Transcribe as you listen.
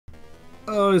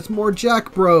Oh, it's more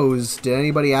Jack Bros. Did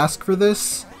anybody ask for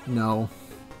this? No.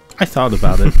 I thought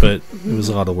about it, but it was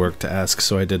a lot of work to ask,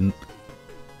 so I didn't.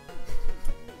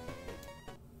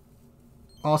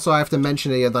 Also, I have to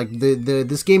mention it, like,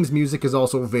 this game's music is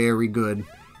also very good.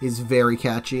 It's very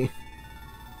catchy.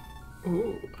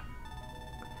 Ooh.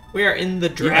 We are in the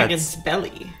dragon's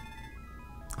belly.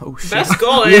 Oh, shit. Best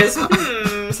goal is...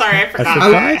 sorry, I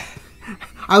forgot.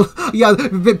 Yeah,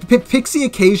 Pixie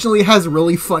occasionally has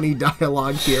really funny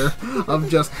dialogue here of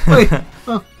just, wait,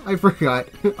 oh, I forgot.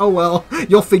 Oh well,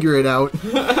 you'll figure it out.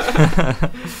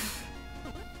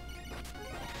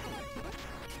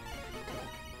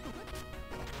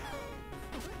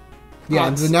 Yeah,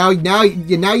 and so now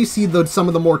you see some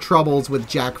of the more troubles with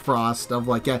Jack Frost of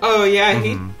like. Oh yeah,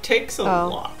 he takes a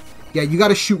lot. Yeah, you got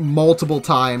to shoot multiple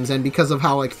times, and because of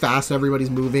how like fast everybody's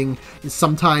moving,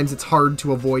 sometimes it's hard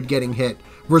to avoid getting hit.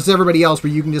 Versus everybody else,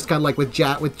 where you can just kind of like with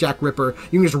Jack Ripper,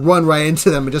 you can just run right into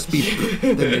them and just be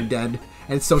then you're dead,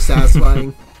 and it's so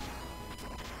satisfying.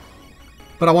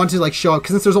 But I wanted to like show up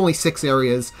because since there's only 6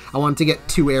 areas, I wanted to get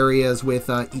 2 areas with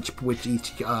each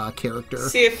character.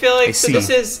 See, I feel like this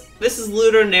is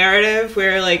Ludo narrative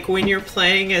where like when you're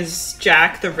playing as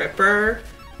Jack the Ripper,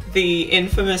 the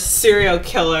infamous serial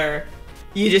killer,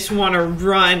 you just want to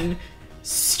run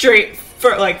straight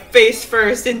for like face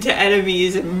first into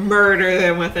enemies and murder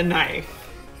them with a knife.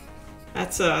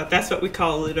 That's what we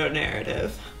call Ludo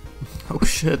narrative. Oh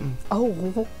shit.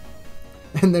 Oh.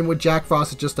 And then with Jack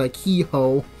Frost, it's just like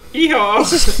hee-ho. Hee-ho!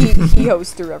 It's just he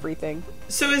hoes through everything.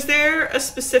 So is there a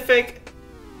specific...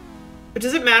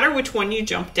 Does it matter which one you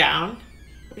jump down?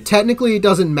 Technically, it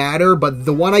doesn't matter, but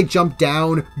the one I jumped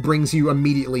down brings you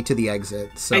immediately to the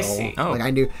exit. So, I see. Oh.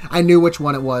 Like, I knew which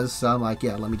one it was, so I'm like,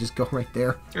 yeah, let me just go right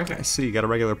there. Okay. I see, you got a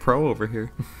regular pro over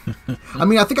here. I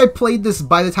mean, I think I played this,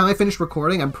 by the time I finished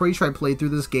recording, I'm pretty sure I played through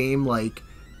this game, like,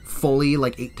 fully,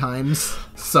 like, 8 times.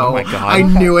 So, Oh my God. I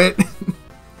knew it.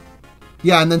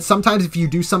 Yeah, and then sometimes if you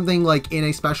do something, like, in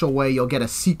a special way, you'll get a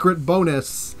secret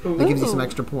bonus that gives you some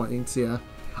extra points, yeah.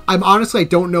 I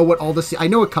don't know what all the... I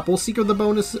know a couple secret the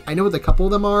bonus. I know what a couple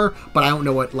of them are, but I don't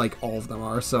know what, like, all of them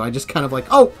are. So I just kind of like,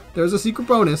 oh, there's a secret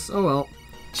bonus. Oh, well.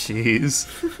 Jeez.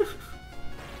 And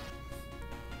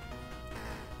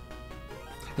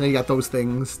then you got those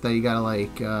things that you gotta,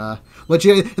 like,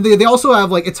 legit... They also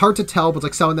have, like, it's hard to tell, but,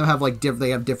 like, some of them have, like, they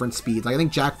have different speeds. Like, I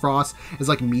think Jack Frost is,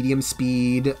 like, medium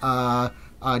speed.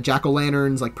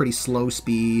 Jack-o'-lantern's, like, pretty slow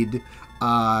speed.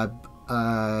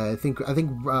 I think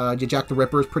Jack the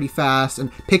Ripper is pretty fast,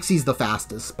 and Pixie's the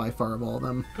fastest by far of all of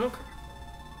them. Okay.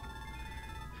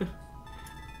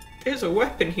 There's a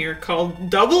weapon here called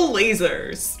double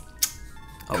lasers.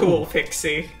 Oh. Cool,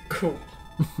 Pixie. Cool.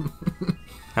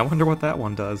 I wonder what that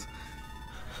one does.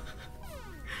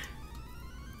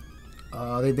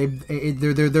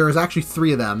 There was actually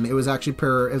 3 of them. It was actually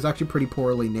pretty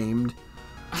poorly named.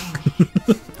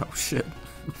 Oh shit!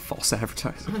 False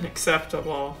advertising.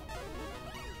 Unacceptable.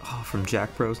 Oh, from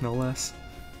Jack Bros, no less.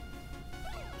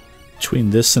 Between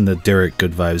this and the Derek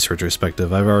Good Vibes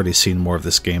retrospective, I've already seen more of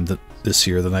this game this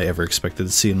year than I ever expected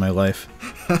to see in my life.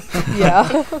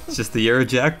 Yeah. It's just the year of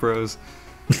Jack Bros.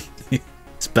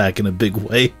 It's back in a big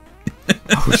way.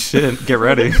 Oh shit, get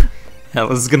ready. Hell,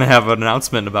 this is gonna have an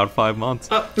announcement in about 5 months.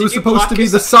 It was supposed to be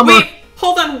the summer... Wait,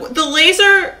 hold on. The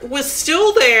laser was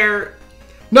still there...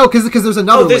 No, because there's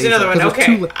another laser. Oh, there's another one,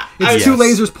 okay. It's 2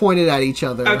 lasers pointed at each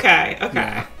other. Okay.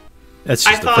 Yeah. That's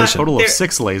just the first total of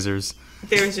 6 lasers.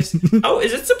 There was just... Oh,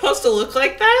 is it supposed to look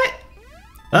like that?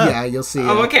 Yeah, you'll see.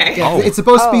 Oh, okay. Yeah, it's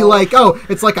supposed to be like,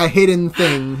 it's like a hidden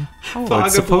thing. Fog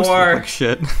it's of supposed to War. look like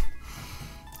shit.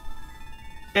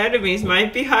 Enemies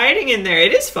might be hiding in there.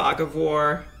 It is Fog of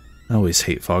War. I always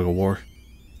hate Fog of War.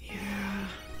 Yeah.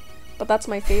 But that's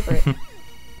my favorite.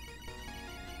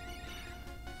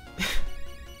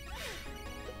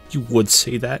 You would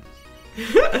say that?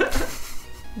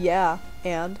 Yeah,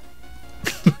 and?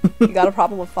 You got a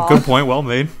problem with fog? Good point, well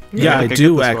made. Yeah, I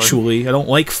do actually. I don't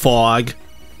like fog.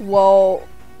 Well,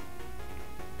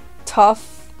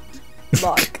 tough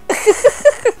luck.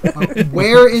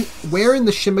 Where in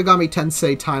the Shin Megami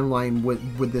Tensei timeline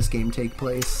would this game take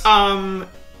place? I'm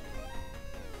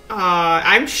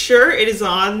sure it is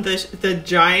on the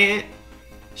giant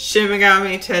Shin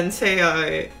Megami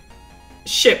Tensei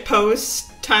shitpost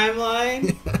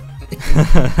timeline.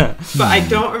 But I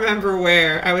don't remember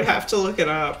where. I would have to look it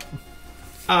up.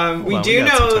 We do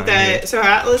know that... So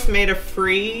Atlas made a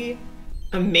free,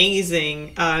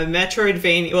 amazing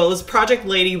Metroidvania... Well, it was Project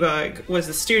Ladybug was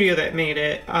the studio that made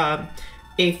it. A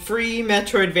free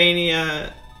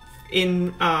Metroidvania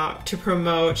to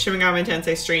promote Shin Megami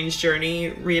Tensei Strange Journey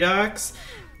Redux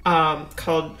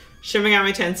called Shin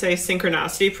Megami Tensei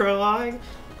Synchronicity Prologue.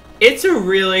 It's a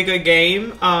really good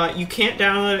game. You can't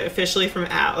download it officially from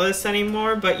Atlas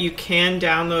anymore, but you can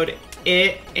download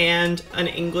it and an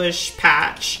English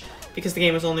patch because the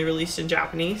game was only released in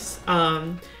Japanese.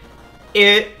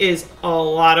 It is a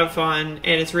lot of fun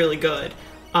and it's really good.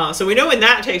 So we know when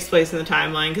that takes place in the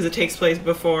timeline because it takes place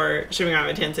before Shin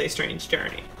Megami Tensei Strange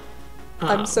Journey.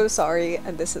 I'm so sorry,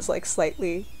 and this is like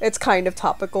slightly, it's kind of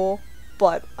topical,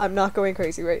 but I'm not going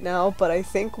crazy right now, but I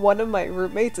think one of my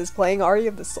roommates is playing Aria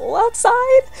of the Soul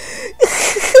outside.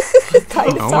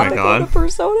 Kind of Oh my topical God. to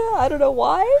Persona, I don't know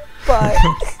why, but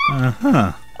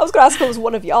Uh-huh. I was gonna ask if it was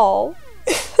one of y'all.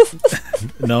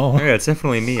 No. Yeah, it's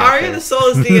definitely me. out Aria of there. the Soul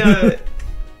is the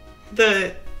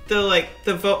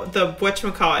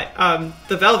whatchamacallit,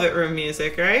 the Velvet Room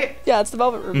music, right? Yeah, it's the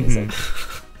Velvet Room music.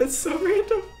 That's so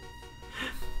random.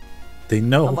 They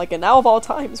know. I'm like, and now of all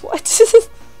times, what?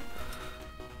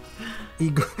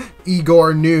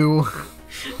 Igor knew.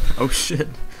 Oh shit!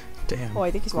 Damn. Oh, I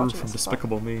think he's Goof watching from this.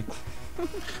 Despicable Me.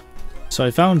 So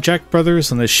I found Jack Brothers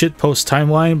on the shitpost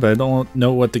timeline, but I don't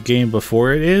know what the game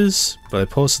before it is. But I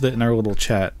posted it in our little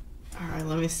chat. Alright,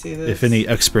 let me see this. If any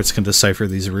experts can decipher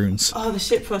these runes. Oh, the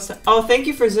shit post. Oh, thank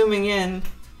you for zooming in.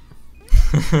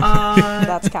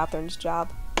 That's Catherine's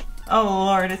job. Oh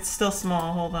lord, it's still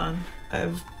small. Hold on.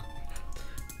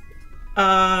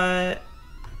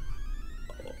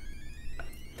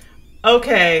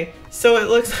 Okay, so it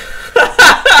looks.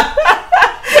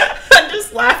 I'm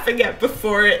just laughing at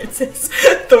before it. It says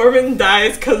Thorman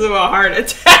dies because of a heart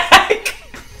attack.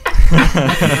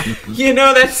 You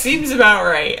know, that seems about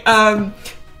right.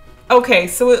 Okay,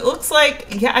 so it looks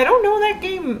like, yeah, I don't know that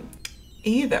game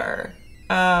either.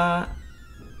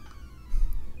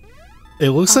 It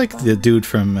looks like the dude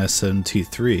from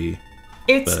SMT3.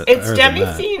 It's But other than that-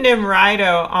 Demi-Fiend and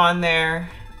Rido on there.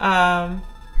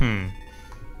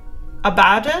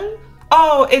 Abaddon?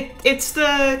 Oh, it's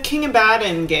the King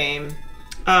Abaddon game.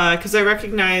 Because I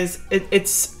recognize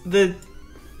it's the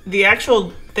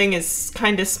actual thing is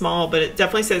kind of small, but it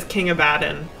definitely says King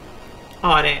Abaddon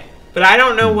on it. But I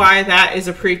don't know why that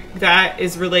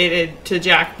is related to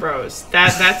Jack Bros.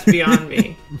 That's beyond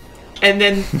me. And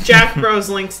then Jack Bros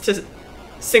links to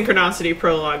Synchronicity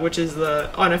Prologue, which is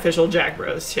the unofficial Jack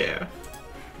Bros 2.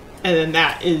 And then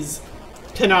that is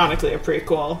canonically a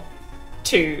prequel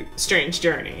to Strange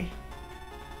Journey.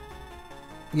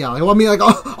 Yeah, like, well, I mean, like,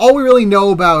 all we really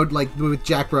know about, like, with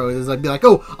Jack Bros is, like, be like,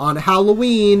 oh, on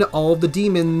Halloween, all of the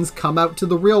demons come out to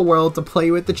the real world to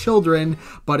play with the children,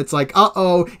 but it's like,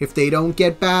 uh-oh, if they don't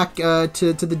get back to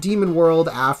the demon world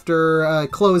after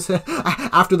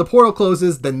after the portal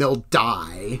closes, then they'll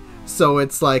die. So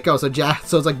it's like, so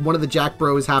it's like one of the Jack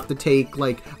Bros have to take,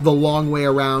 like, the long way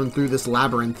around through this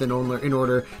labyrinth in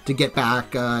order to get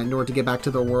back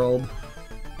to the world.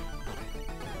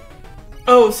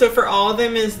 Oh, so for all of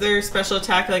them, is their special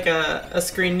attack like a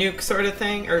screen nuke sort of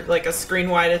thing, or like a screen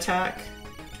wide attack?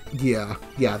 Yeah,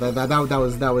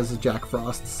 that was Jack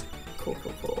Frost's. Cool.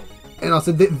 And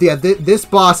also, this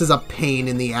boss is a pain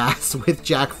in the ass with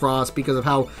Jack Frost because of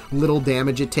how little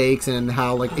damage it takes and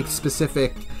how like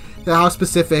specific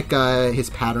his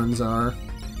patterns are.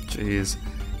 Jeez.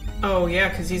 Oh yeah,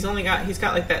 because he's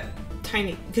got like that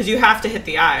tiny. Because you have to hit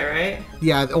the eye, right?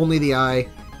 Yeah, only the eye.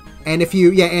 And if you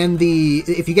get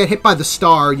hit by the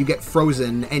star, you get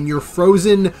frozen, and you're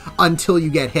frozen until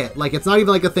you get hit. Like, it's not even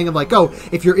like a thing of like, oh,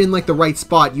 if you're in like the right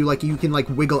spot, you can like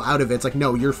wiggle out of it. It's like,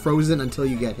 no, you're frozen until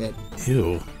you get hit.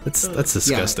 Ew. That's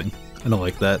disgusting. I don't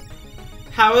like that.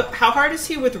 How hard is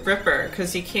he with Ripper?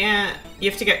 Because you have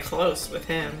to get close with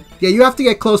him. Yeah, you have to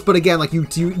get close, but again, like you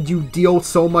deal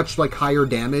so much like higher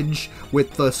damage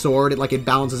with the sword, it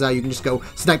balances out. You can just go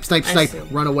snipe,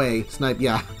 run away, snipe.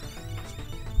 Yeah.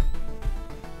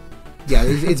 Yeah,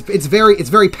 it's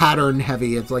very pattern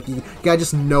heavy. It's like you gotta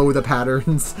just know the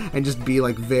patterns and just be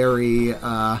like very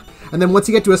and then once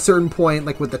you get to a certain point,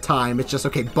 like with the time, it's just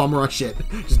okay, bum rush it.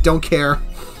 Just don't care.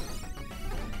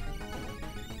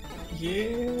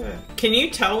 Yeah. Can you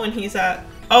tell when he's at?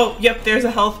 Oh, yep. There's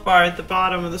a health bar at the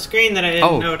bottom of the screen that I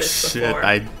didn't notice shit! before.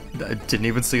 I didn't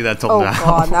even see that till Oh now.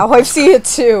 god, now I see it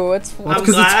too. It's fine. I'm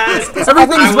glad.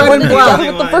 Everything's red and black.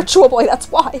 With the Virtual Boy, that's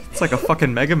why. It's like a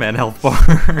fucking Mega Man health bar.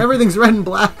 Everything's red and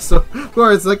black, so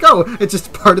where it's like, oh, it's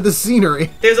just part of the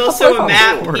scenery. There's also a Of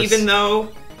map, course. even though,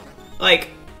 like,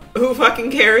 who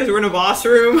fucking cares? We're in a boss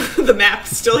room. The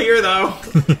map's still here, though.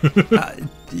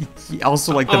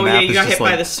 Also, like the Oh, map yeah, you is got just hit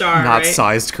by like the star, not right?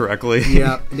 sized correctly.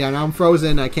 Yeah, now I'm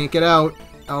frozen. I can't get out.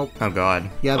 Oh. Oh god.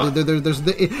 Yeah,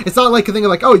 it's not like a thing of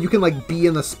like, oh, you can like be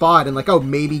in the spot and like, oh,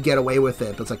 maybe get away with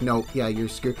it. But it's like, no, yeah, you're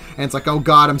screwed. And it's like, oh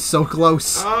god, I'm so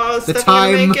close. Oh, The Stefan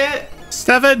time. make it?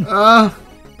 Stefan! Oh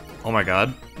my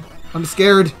god. I'm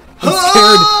scared.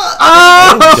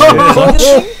 I'm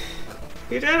scared.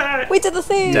 You did it. We did the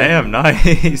thing. Damn,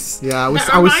 nice. Yeah, I was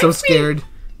That so reminds me- scared.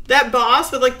 That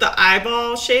boss with like the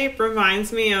eyeball shape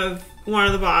reminds me of one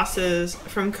of the bosses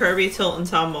from Kirby Tilt and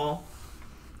Tumble.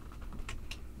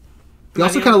 He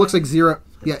also kind of looks like Zero.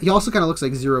 Yeah, he also kind of looks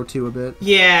like Zero 2 a bit.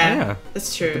 Yeah, Yeah.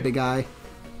 that's true. The big eye.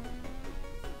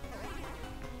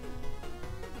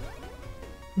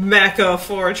 Mecha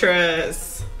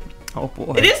Fortress. Oh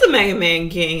boy. It is a Mega Man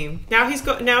game. Now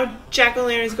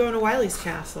Jack-o'-lantern's going to Wily's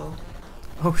castle.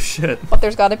 Oh shit. But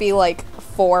there's got to be like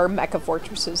 4 Mecha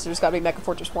Fortresses. There's got to be Mecha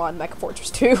Fortress 1, Mecha Fortress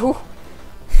 2.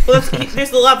 Well,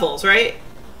 there's the levels, right?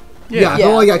 Yeah,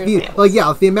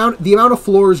 Yeah, the amount of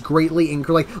floors greatly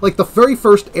increase. Like the very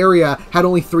first area had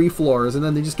only 3 floors, and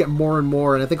then they just get more and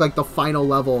more. And I think like the final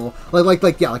level,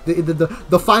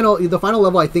 the final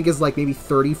level I think is like maybe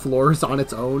 30 floors on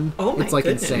its own. Oh my It's like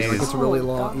goodness. insane. Like it's really Oh,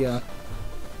 long. gosh. Yeah,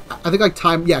 I think like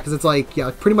time. Yeah, because it's like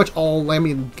pretty much all. I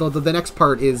mean, the next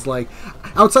part is like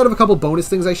outside of a couple bonus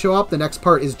things I show up. The next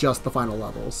part is just the final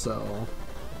level. So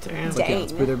Damn. it's like, yeah,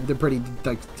 Dang. they're pretty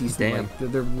like decent. Damn.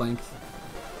 Like, their length.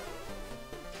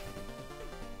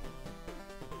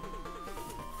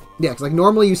 Yeah, because like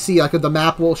normally you see like the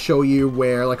map will show you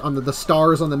where like on the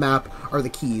stars on the map are the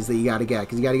keys that you got to get,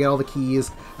 because you got to get all the keys,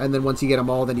 and then once you get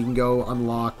them all, then you can go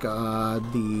unlock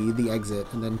the exit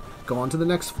and then go on to the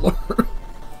next floor.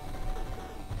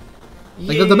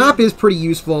 Like the map is pretty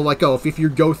useful. Like if you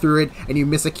go through it and you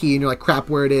miss a key and you're like crap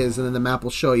where it is, and then the map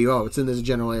will show you it's in this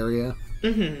general area.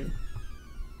 Mm-hmm.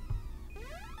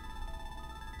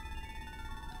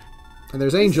 And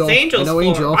there's Angel. It's Angel's I know floor.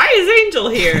 Angel. Why is Angel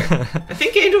here? I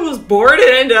think Angel was bored and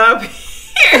ended up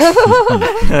here.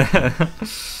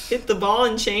 Hit the ball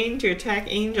and chain to attack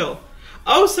Angel.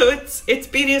 Oh, so it's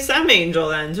BDSM Angel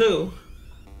then too.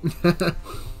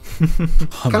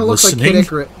 Kind of looks like Kid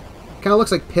Icarus. Kind of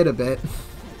looks like Pit a bit.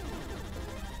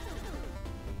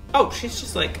 Oh, she's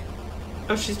just like.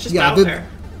 Oh, she's just Yeah, out the- there.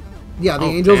 Yeah, the Oh,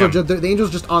 angels damn. are just the angels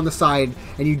just on the side,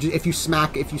 and if you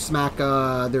smack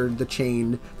the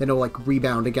chain, then it'll like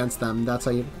rebound against them. That's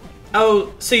how you.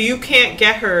 Oh, so you can't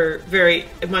get her very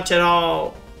much at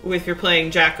all if you're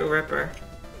playing Jack or Ripper.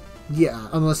 Yeah,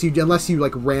 unless you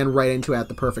like ran right into it at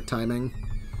the perfect timing.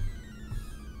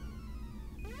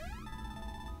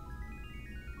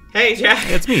 Hey, Jack.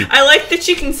 It's me. I like that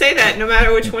you can say that no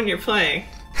matter which one you're playing.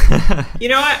 You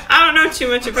know what? I don't know too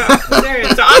much about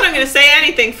Kazarian, so I'm not going to say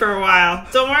anything for a while.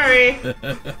 Don't worry.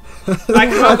 If I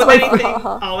come up with anything,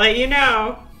 I'll let you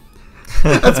know.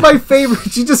 That's my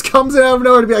favorite. She just comes in out of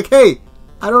nowhere to be like, "Hey,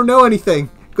 I don't know anything.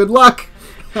 Good luck."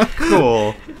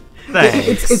 Cool.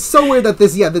 Thanks. It's so weird that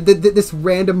this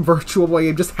random virtual boy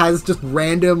game just has just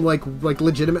random like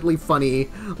legitimately funny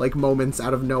like moments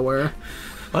out of nowhere.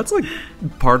 That's like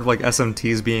part of like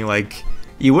SMTs being like,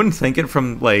 you wouldn't think it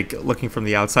from like looking from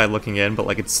the outside looking in, but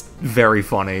like it's very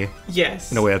funny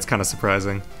Yes. in a way that's kind of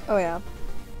surprising. Oh yeah.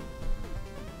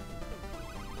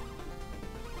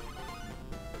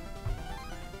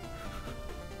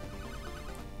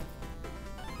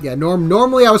 Yeah,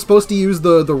 normally I was supposed to use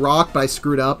the rock, but I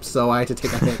screwed up, so I had to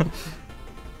take a hit.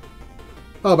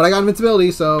 Oh, but I got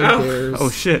invincibility, so who cares? Oh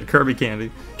shit, Kirby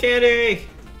candy. Candy.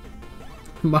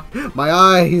 My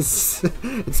eyes.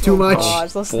 It's too much.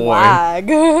 Gosh, the boy. slag.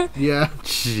 Yeah.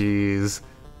 Jeez.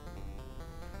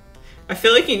 I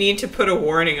feel like you need to put a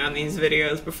warning on these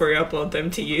videos before you upload them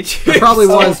to YouTube. I probably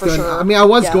Oh, was for going. sure. I mean, I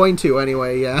was Yeah. going to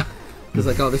anyway. Yeah. Because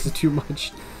like, oh, this is too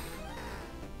much.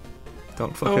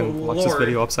 Don't fucking watch this Lord.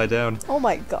 video upside down. Oh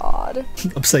my god.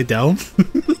 Upside down?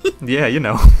 Yeah, you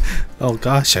know. Oh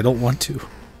gosh, I don't want to. You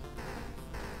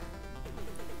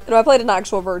know, I played an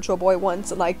actual Virtual Boy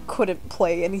once, and I couldn't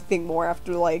play anything more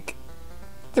after like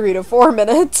 3 to 4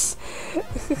 minutes.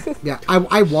 Yeah,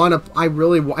 I want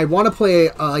to play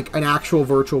like an actual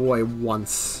Virtual Boy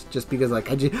once, just because like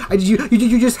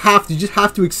you just have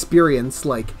to experience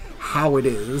like how it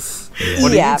is. What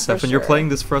do you Yeah, mean, for Stefan? You're sure. playing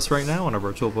this for us right now on a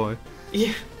Virtual Boy.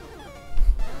 Yeah.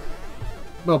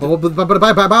 Well, but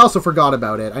I also forgot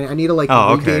about it. I need to like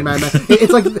Oh, regain okay. my.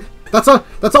 It's like that's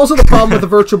also the problem with the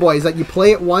Virtual Boy is that you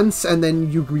play it once and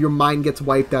then your mind gets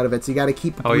wiped out of it. So you got to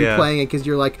keep yeah. replaying it because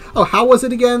you're like, oh, how was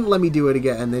it again? Let me do it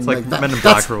again. And then It's like that- Men in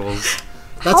that's Black rules.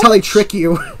 that's how they trick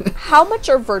you. How much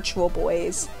are Virtual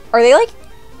Boys? Are they like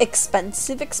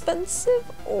expensive,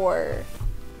 or?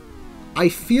 I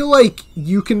feel like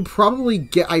you can probably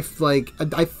get. I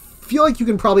feel like you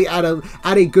can probably at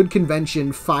a good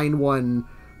convention find one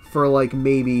for like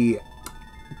maybe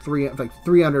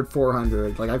 300,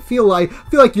 400. Like I feel like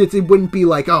it wouldn't be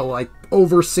like, oh, like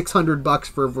over $600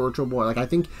 for a Virtual Boy. Like I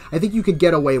think you could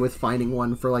get away with finding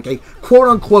one for like a quote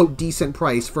unquote decent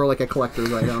price for like a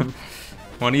collector's item.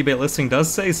 One eBay listing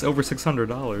does say it's over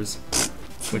 $600,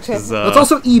 which is it's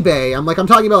also eBay. I'm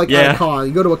talking about like at a Yeah. con.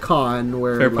 You go to a con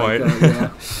where Fair like point.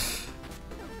 yeah.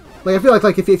 Like I feel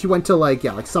like if you went to like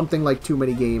something like Too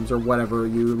Many Games or whatever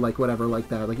like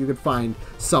that, like you could find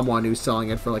someone who's selling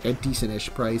it for like a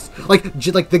decent-ish price. Like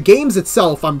the games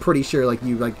itself, I'm pretty sure like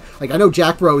I know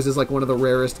Jack Bros is like one of the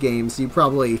rarest games. So you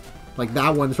probably like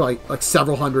that one's probably like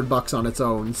several $100 on its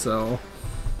own. So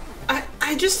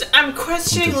I'm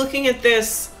questioning looking at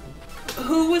this.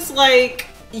 Who was like,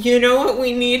 you know what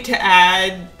we need to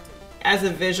add as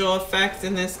a visual effect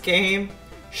in this game?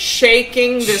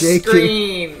 Shaking the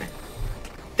screen.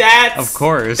 Of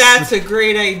course. That's a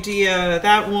great idea.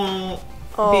 That won't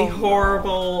be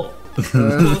horrible to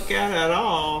look at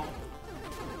all.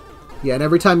 yeah, and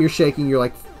every time you're shaking, you're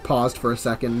like paused for a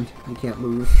second. You can't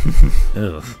move.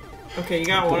 Ugh. Okay, you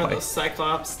got one of boy. those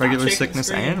Cyclops. Stop regular shaking the sickness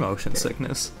screen. and motion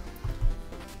sickness.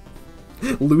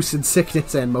 Lucid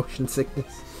sickness and motion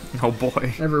sickness. Oh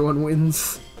boy. Everyone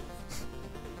wins.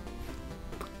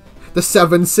 The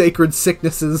 7 sacred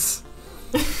sicknesses.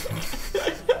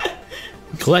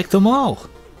 Collect them all.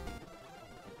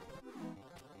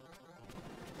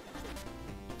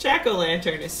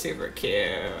 Jack-o'-lantern is super cute.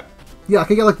 Yeah, I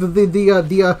can get like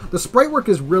the sprite work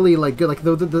is really like good. Like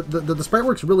the sprite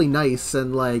work's really nice,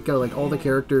 and like all the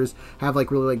characters have like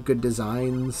really like good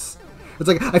designs. It's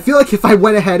like I feel like if I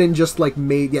went ahead and just like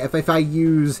made if I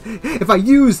use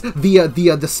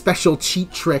the special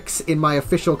cheat tricks in my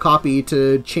official copy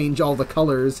to change all the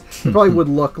colors, it probably would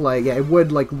look like it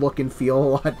would like look and feel a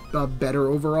lot better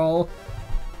overall.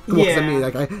 Well, Yeah.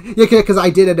 I mean, because I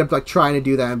did end up like trying to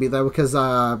do that and be that because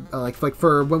like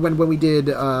for when we did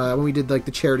like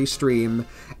the charity stream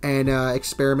and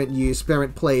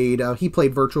Experiment played he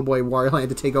played Virtual Boy Wario Land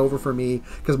to take over for me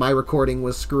because my recording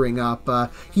was screwing up.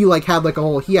 He like had like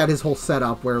he had his whole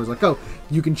setup where it was like, oh,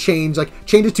 you can change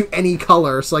it to any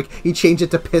color. So like he changed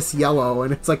it to piss yellow,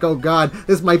 and it's like, oh god,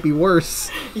 this might be worse.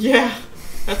 Yeah,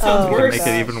 that sounds Make worse.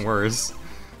 it even worse.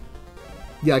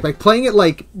 Yeah, like playing it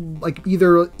like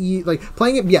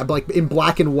playing it but like in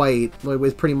black and white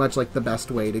was pretty much like the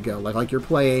best way to go. Like you're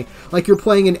playing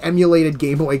an emulated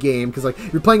Game Boy game because like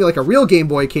you're playing like a real Game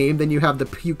Boy game, then you have the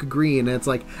puke green, and it's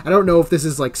like I don't know if this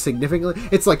is like significantly.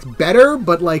 It's like better,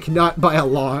 but like not by a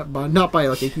lot, not by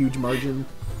like a huge margin.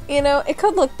 You know, it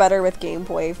could look better with Game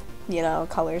Boy,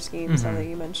 color schemes, now that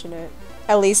you mention it.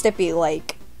 At least it'd be,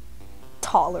 like,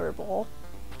 tolerable.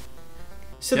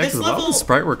 So Yeah, this 'cause a lot of level, the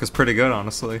sprite work is pretty good,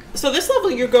 honestly. so this level,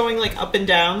 you're going like up and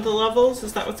down the levels.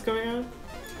 Is that what's going on?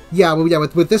 Yeah, well, yeah,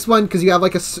 with this one, because you have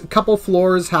like a couple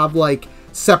floors have like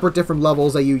separate different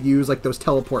levels that you use, like those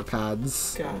teleport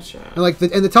pads. Gotcha. And like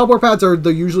the teleport pads they're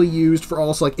usually used for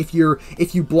also like if you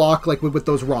block like with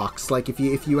those rocks, like if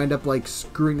you end up like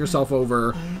screwing yourself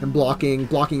over and blocking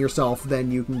yourself, then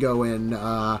you can go and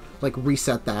like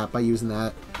reset that by using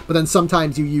that. But then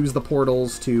sometimes you use the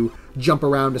portals to jump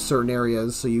around to certain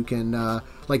areas so you can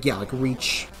like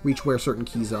reach where certain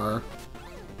keys are.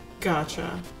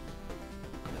 Gotcha.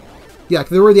 Yeah,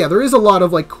 there is a lot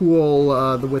of like cool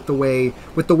with the way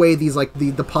these like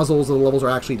the puzzles of the levels are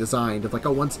actually designed. It's like,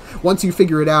 oh, once you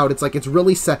figure it out, it's like it's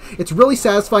really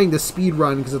satisfying to speed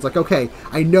run because it's like, okay,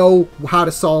 I know how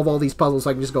to solve all these puzzles, so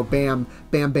I can just go bam,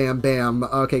 bam, bam, bam.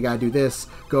 Okay, gotta do this,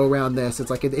 go around this. It's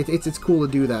like it's cool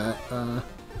to do that.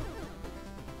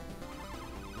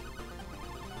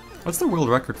 What's the world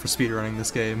record for speedrunning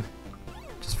this game?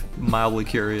 Just mildly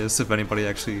curious if anybody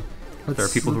actually... there are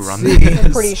people who run see. these.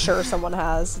 I'm pretty sure someone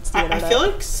has. It's the I internet. feel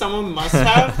like someone must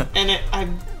have, and I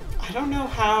don't know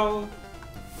how.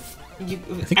 think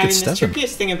I mean, it's the Stefan.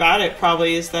 trickiest thing about it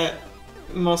probably is that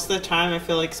most of the time I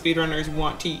feel like speedrunners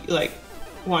want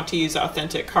to use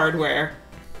authentic hardware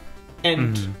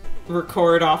and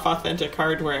record off authentic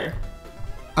hardware.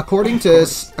 According to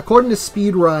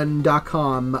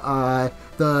speedrun.com,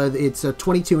 it's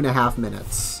 22 and a half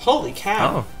minutes. Holy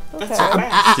cow! Oh. That's Okay. so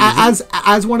fast.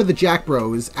 As one of the Jack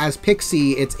Bros, as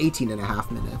Pixie, it's 18 and a half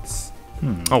minutes.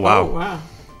 Oh, wow. Oh wow.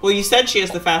 Well, you said she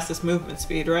has the fastest movement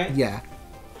speed, right? Yeah.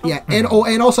 Yeah, and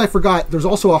also I forgot, there's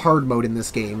also a hard mode in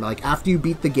this game. Like, after you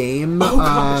beat the game, Oh,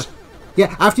 gosh.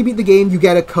 Yeah, after you beat the game, you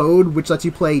get a code which lets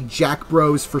you play Jack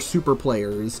Bros for super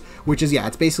players, which is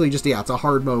it's basically just it's a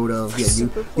hard mode of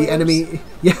the enemies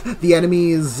the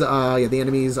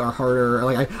enemies are harder.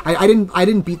 Like I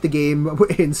didn't beat the game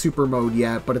in super mode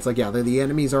yet, but it's like the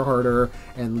enemies are harder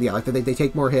and like they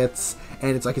take more hits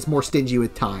and it's like it's more stingy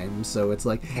with time. So it's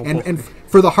like and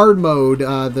for the hard mode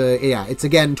it's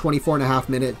again 24.5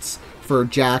 minutes for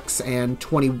Jax and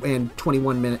 21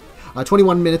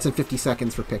 minutes and 50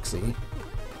 seconds for Pixie.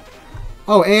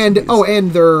 And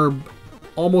they're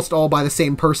almost all by the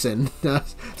same person.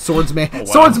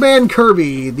 Swordsman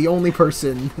Kirby, the only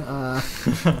person.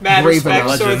 Mad respect,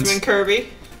 Swordsman Kirby.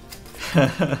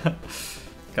 Gotta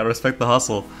respect the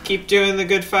hustle. Keep doing the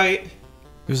good fight.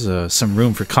 There's some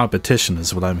room for competition,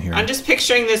 is what I'm hearing. I'm just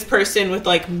picturing this person with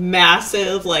like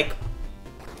massive, like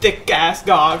thick ass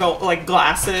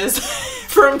glasses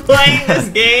from playing this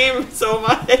game so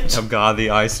much. Oh god,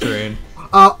 the eye strain.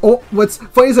 What's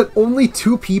funny is that only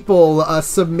 2 people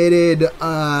submitted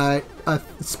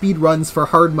speed runs for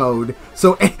hard mode.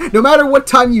 So no matter what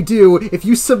time you do, if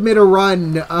you submit a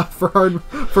run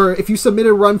if you submit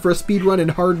a run for a speed run in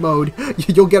hard mode,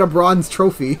 you'll get a bronze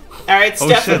trophy. All right,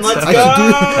 Stefan, let's go.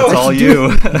 That's all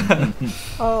you.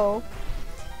 Oh,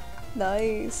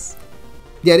 nice.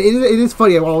 Yeah, it is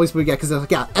funny. I always forget because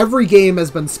every game has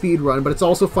been speedrun, but it's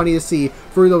also funny to see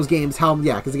for those games how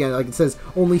because again, like it says,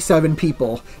 only 7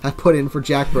 people have put in for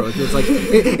Jack Bros. It's like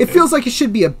it feels like it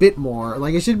should be a bit more.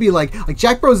 Like it should be like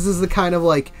Jack Bros is the kind of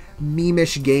like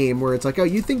meme-ish game where it's like, oh,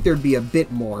 you think there'd be a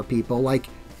bit more people like.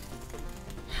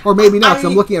 Or maybe not,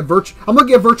 because I'm looking at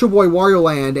Virtual Boy Wario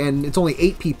Land, and it's only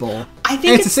 8 people. I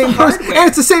think it's the same person. And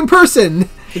it's the same person.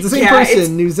 It's the same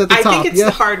person who's at the top. I think it's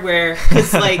the hardware,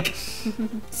 because like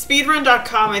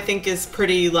speedrun.com I think is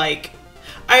pretty like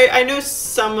I know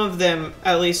some of them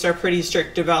at least are pretty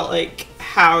strict about like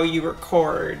how you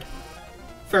record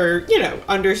for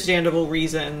understandable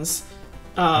reasons.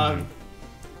 I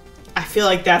feel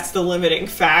like that's the limiting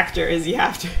factor is you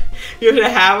have to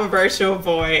have a Virtual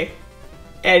Boy.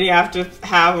 And you have to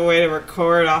have a way to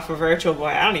record off a Virtual Boy.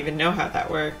 I don't even know how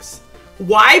that works.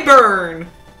 Wyvern!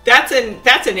 That's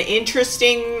an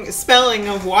interesting spelling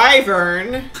of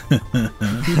wyvern.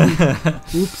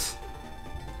 Oops.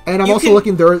 And I'm also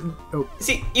looking there. Oh.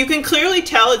 See, you can clearly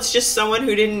tell it's just someone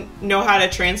who didn't know how to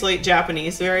translate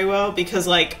Japanese very well because,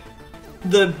 like,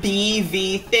 the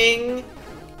BV thing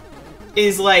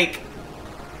is, like,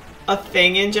 a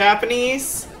thing in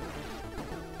Japanese.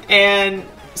 And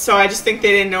so I just think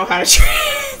they didn't know how to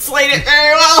translate it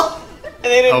very well. And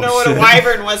they didn't know what a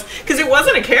wyvern was. Because it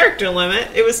wasn't a character limit.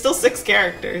 It was still 6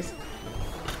 characters.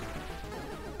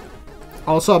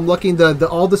 Also, I'm looking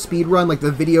all the speedrun, like the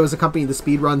videos accompanying the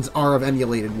speedruns are of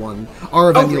emulators.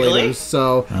 Really?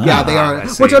 So yeah, they are.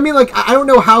 Which I mean, like, I don't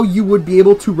know how you would be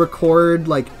able to record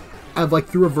like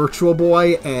through a Virtual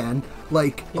Boy and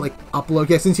like upload.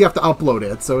 Yeah, since you have to upload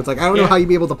it, so it's like I don't know how you'd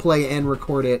be able to play and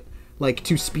record it like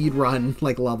to speedrun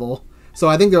like level. So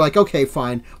I think they're like, okay,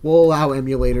 fine, we'll allow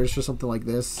emulators for something like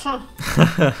this. Huh.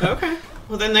 Okay.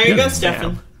 Well, then there you go,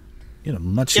 Stefan. You had a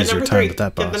much easier time with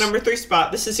that boss. Get the number 3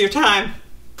 spot. This is your time.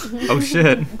 Oh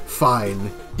shit. Fine.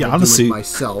 Yeah, I'll honestly, do it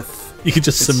myself. You could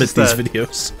just submit these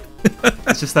videos.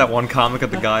 It's just that one comic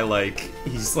of the guy, like,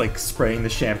 he's like spraying the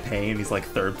champagne, he's like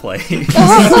 3rd place.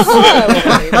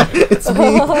 It's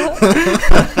me.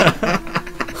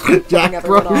 Jack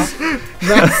Bros.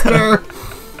 Master.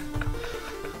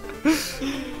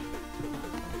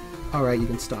 Alright, you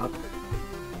can stop.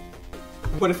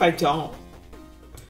 What if I don't?